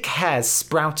 Thick hairs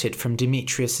sprouted from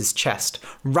Demetrius's chest,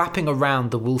 wrapping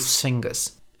around the wolf's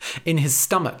fingers. In his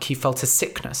stomach he felt a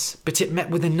sickness, but it met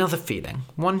with another feeling,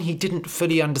 one he didn't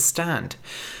fully understand.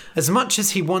 As much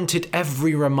as he wanted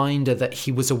every reminder that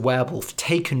he was a werewolf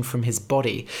taken from his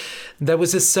body, there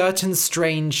was a certain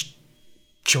strange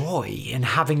joy in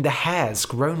having the hairs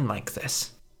grown like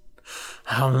this.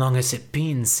 How long has it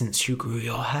been since you grew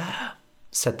your hair?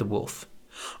 Said the wolf.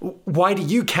 Why do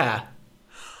you care?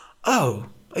 Oh,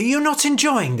 are you not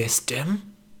enjoying this,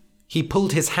 Dim? He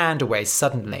pulled his hand away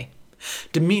suddenly.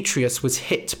 Demetrius was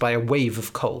hit by a wave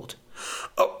of cold.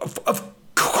 Of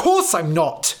course I'm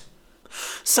not!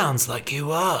 Sounds like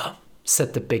you are,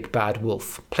 said the big bad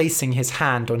wolf, placing his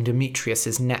hand on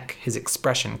Demetrius's neck, his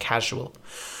expression casual.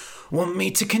 Want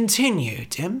me to continue,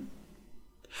 Dim?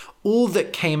 All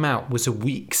that came out was a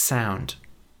weak sound.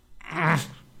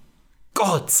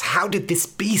 Gods, how did this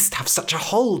beast have such a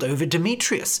hold over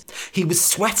Demetrius? He was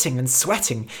sweating and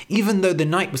sweating, even though the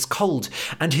night was cold,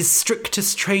 and his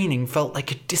Strictus training felt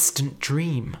like a distant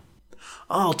dream.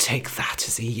 I'll take that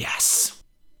as a yes.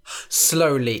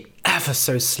 Slowly, ever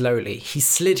so slowly, he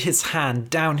slid his hand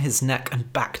down his neck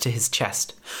and back to his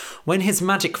chest. When his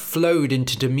magic flowed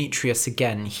into Demetrius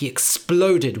again, he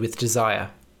exploded with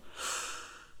desire.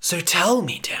 So tell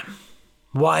me, Dim,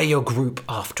 why your group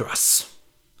after us?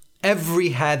 Every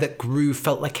hair that grew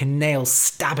felt like a nail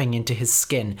stabbing into his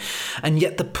skin, and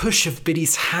yet the push of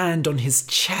Biddy's hand on his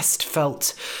chest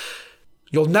felt...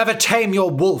 You'll never tame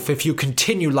your wolf if you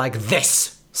continue like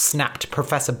this, snapped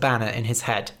Professor Banner in his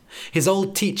head. His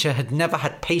old teacher had never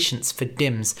had patience for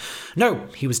Dims. No,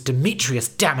 he was Demetrius,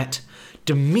 damn it!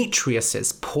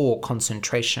 Demetrius's poor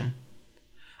concentration.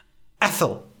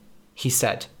 Ethel, he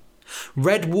said.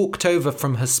 Red walked over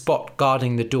from her spot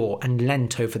guarding the door and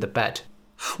leant over the bed.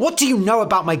 What do you know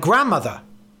about my grandmother?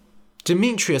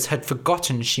 Demetrius had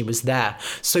forgotten she was there,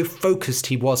 so focused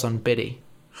he was on Biddy.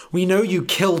 We know you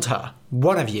killed her,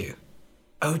 one of you.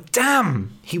 Oh,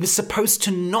 damn! He was supposed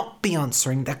to not be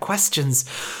answering their questions,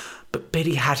 but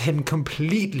Biddy had him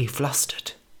completely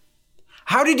flustered.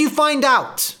 How did you find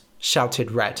out?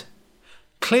 Shouted Red.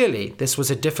 Clearly, this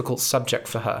was a difficult subject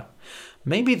for her.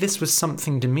 Maybe this was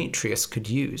something Demetrius could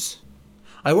use.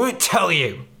 I won't tell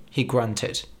you, he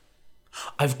grunted.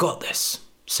 I've got this,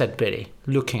 said Biddy,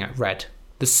 looking at Red.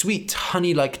 The sweet,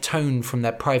 honey-like tone from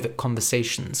their private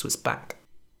conversations was back.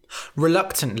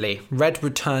 Reluctantly, Red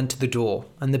returned to the door,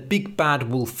 and the big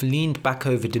bad wolf leaned back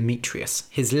over Demetrius,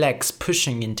 his legs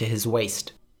pushing into his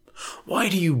waist. Why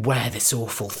do you wear this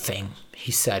awful thing?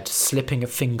 He said, slipping a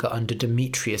finger under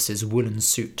Demetrius's woolen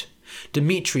suit.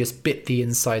 Demetrius bit the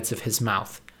insides of his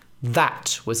mouth.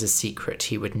 That was a secret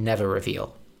he would never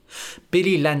reveal.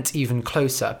 Biddy leant even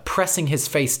closer, pressing his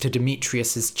face to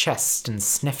Demetrius's chest and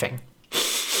sniffing.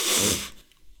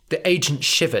 The agent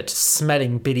shivered,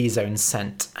 smelling Biddy's own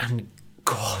scent, and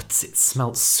gods, it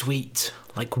smelt sweet,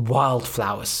 like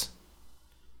wildflowers.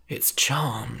 It's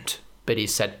charmed, Biddy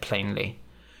said plainly.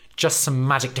 Just some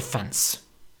magic defense.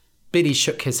 Biddy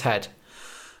shook his head.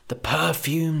 The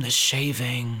perfume, the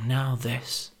shaving, now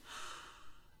this.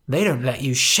 They don't let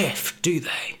you shift, do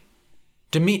they?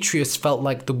 Demetrius felt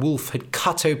like the wolf had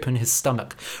cut open his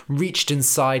stomach, reached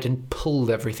inside and pulled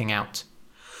everything out.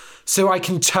 So I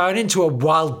can turn into a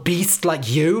wild beast like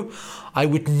you? I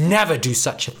would never do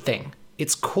such a thing.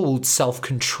 It's called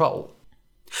self-control.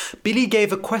 Billy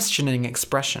gave a questioning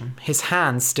expression, his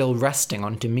hand still resting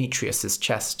on Demetrius's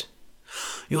chest.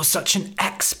 You're such an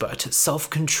expert at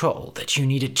self-control that you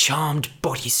need a charmed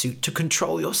bodysuit to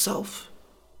control yourself?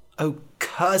 Oh,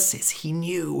 curses, he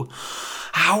knew.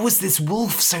 How was this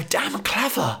wolf so damn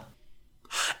clever?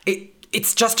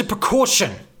 It's just a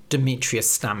precaution,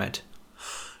 Demetrius stammered.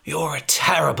 You're a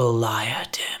terrible liar,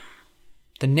 Dim.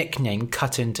 The nickname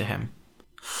cut into him.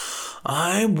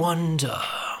 I wonder,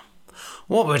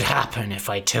 what would happen if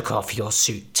I took off your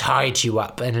suit, tied you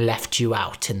up, and left you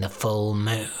out in the full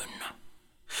moon?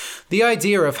 The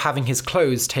idea of having his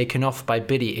clothes taken off by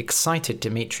Biddy excited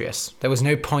Demetrius. There was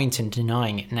no point in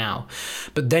denying it now.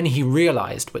 But then he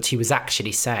realized what he was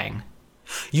actually saying.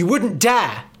 You wouldn't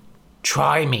dare!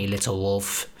 Try me, little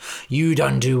wolf. You'd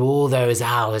undo all those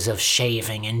hours of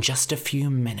shaving in just a few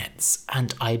minutes,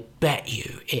 and I bet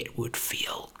you it would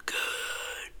feel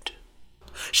good.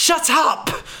 Shut up!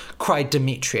 Cried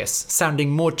Demetrius, sounding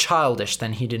more childish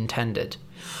than he'd intended.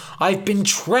 I've been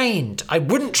trained. I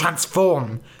wouldn't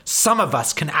transform. Some of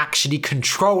us can actually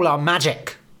control our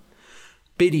magic.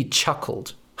 Biddy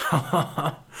chuckled.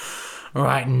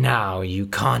 Right now, you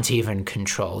can't even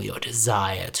control your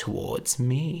desire towards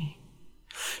me.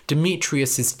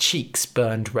 Demetrius's cheeks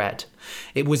burned red.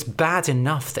 It was bad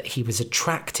enough that he was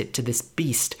attracted to this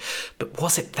beast, but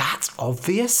was it that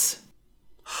obvious?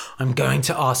 I'm going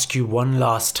to ask you one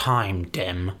last time,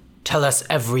 Dim. Tell us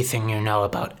everything you know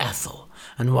about Ethel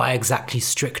and why exactly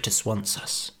Strictus wants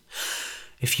us.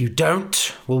 If you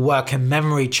don't, we'll work a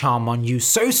memory charm on you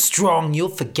so strong you'll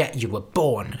forget you were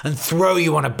born and throw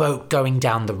you on a boat going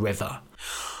down the river.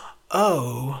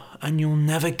 Oh, and you'll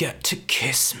never get to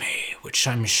kiss me, which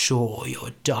I'm sure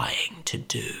you're dying to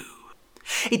do.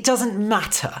 It doesn't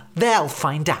matter. They'll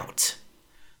find out.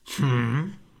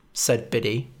 Said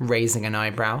Biddy, raising an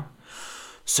eyebrow.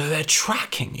 So they're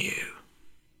tracking you.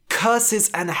 Curses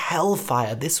and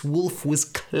hellfire, this wolf was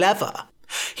clever.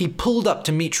 He pulled up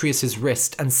Demetrius's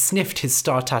wrist and sniffed his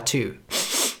star tattoo,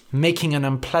 making an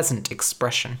unpleasant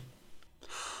expression.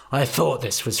 I thought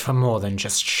this was for more than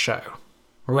just show.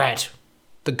 Red.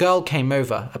 The girl came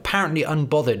over, apparently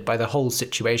unbothered by the whole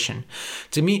situation.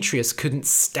 Demetrius couldn't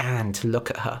stand to look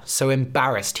at her, so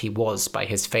embarrassed he was by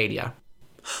his failure.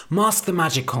 Mask the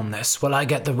magic on this while I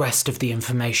get the rest of the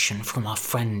information from our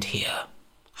friend here.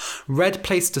 Red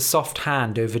placed a soft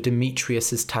hand over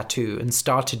Demetrius's tattoo and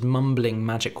started mumbling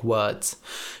magic words.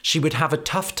 She would have a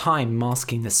tough time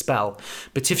masking the spell,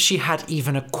 but if she had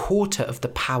even a quarter of the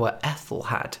power Ethel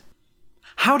had.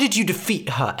 How did you defeat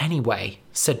her anyway?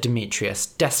 Said Demetrius,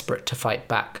 desperate to fight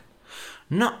back.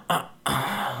 No,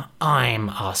 I'm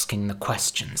asking the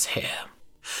questions here.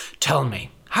 Tell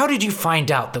me, how did you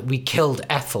find out that we killed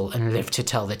Ethel and lived to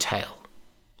tell the tale?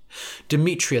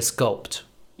 Demetrius gulped.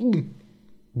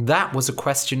 That was a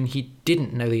question he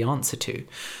didn't know the answer to,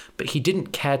 but he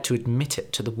didn't care to admit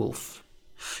it to the wolf.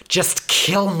 Just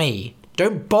kill me!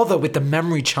 Don't bother with the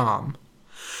memory charm.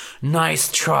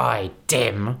 Nice try,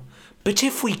 Dim. But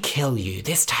if we kill you,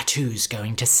 this tattoo's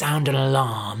going to sound an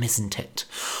alarm, isn't it?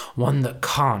 One that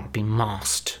can't be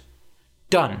masked.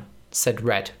 Done, said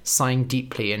Red, sighing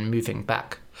deeply and moving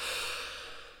back.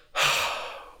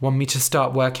 Want me to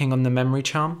start working on the memory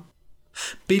charm?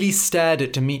 Billy stared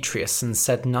at Demetrius and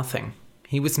said nothing.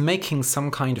 He was making some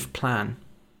kind of plan.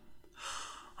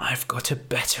 I've got a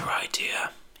better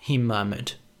idea, he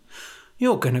murmured.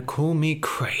 You're gonna call me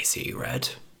crazy, Red.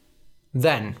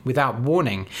 Then, without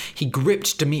warning, he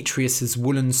gripped Demetrius's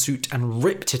woolen suit and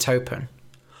ripped it open.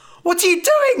 What are you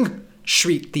doing?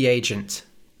 Shrieked the agent.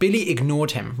 Billy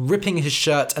ignored him, ripping his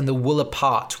shirt and the wool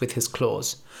apart with his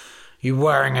claws. You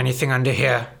wearing anything under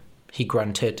here? He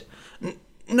grunted.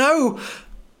 No.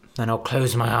 Then I'll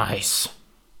close my eyes.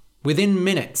 Within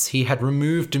minutes, he had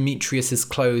removed Demetrius's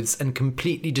clothes and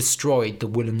completely destroyed the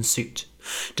woolen suit.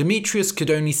 Demetrius could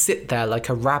only sit there like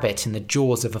a rabbit in the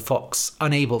jaws of a fox,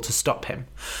 unable to stop him.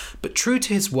 But true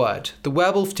to his word, the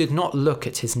werewolf did not look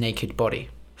at his naked body.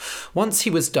 Once he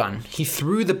was done, he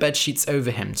threw the bedsheets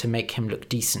over him to make him look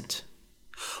decent.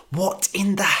 What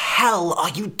in the hell are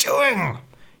you doing?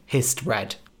 Hissed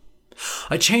Red.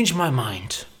 I changed my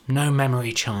mind. no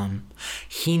memory charm.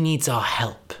 He needs our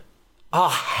help. Our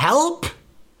help?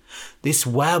 This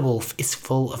werewolf is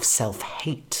full of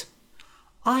self-hate.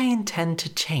 I intend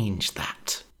to change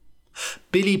that.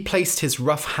 Billy placed his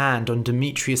rough hand on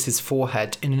Demetrius's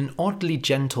forehead in an oddly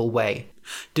gentle way.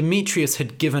 Demetrius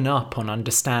had given up on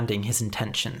understanding his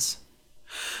intentions.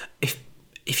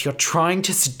 If you're trying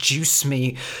to seduce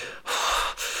me,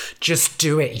 just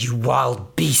do it, you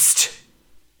wild beast.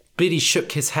 Billy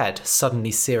shook his head,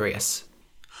 suddenly serious.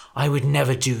 I would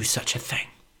never do such a thing.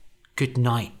 Good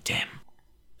night, Dim.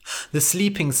 The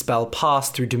sleeping spell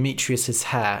passed through Demetrius's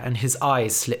hair and his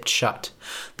eyes slipped shut.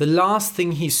 The last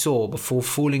thing he saw before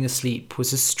falling asleep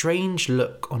was a strange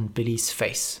look on Billy's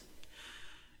face.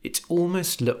 It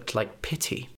almost looked like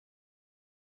pity.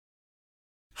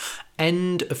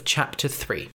 End of chapter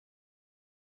 3.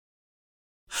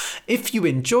 If you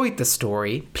enjoyed the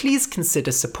story, please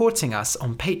consider supporting us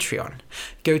on Patreon.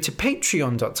 Go to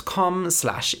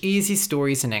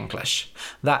patreon.com/easystoriesinenglish.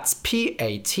 That's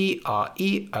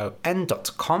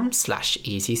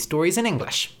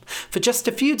patreon.com/easystoriesinenglish. For just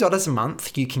a few dollars a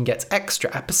month, you can get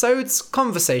extra episodes,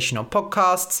 conversational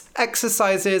podcasts,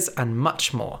 exercises, and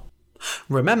much more.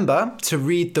 Remember, to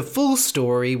read the full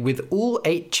story with all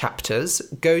 8 chapters,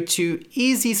 go to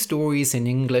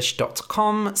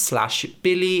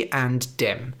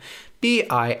easystoriesinenglish.com/BillyandDim.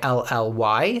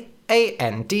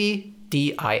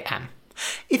 BILLYANDDIM.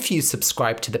 If you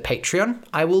subscribe to the Patreon,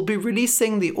 I will be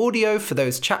releasing the audio for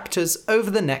those chapters over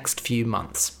the next few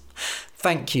months.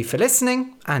 Thank you for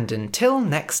listening, and until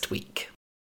next week.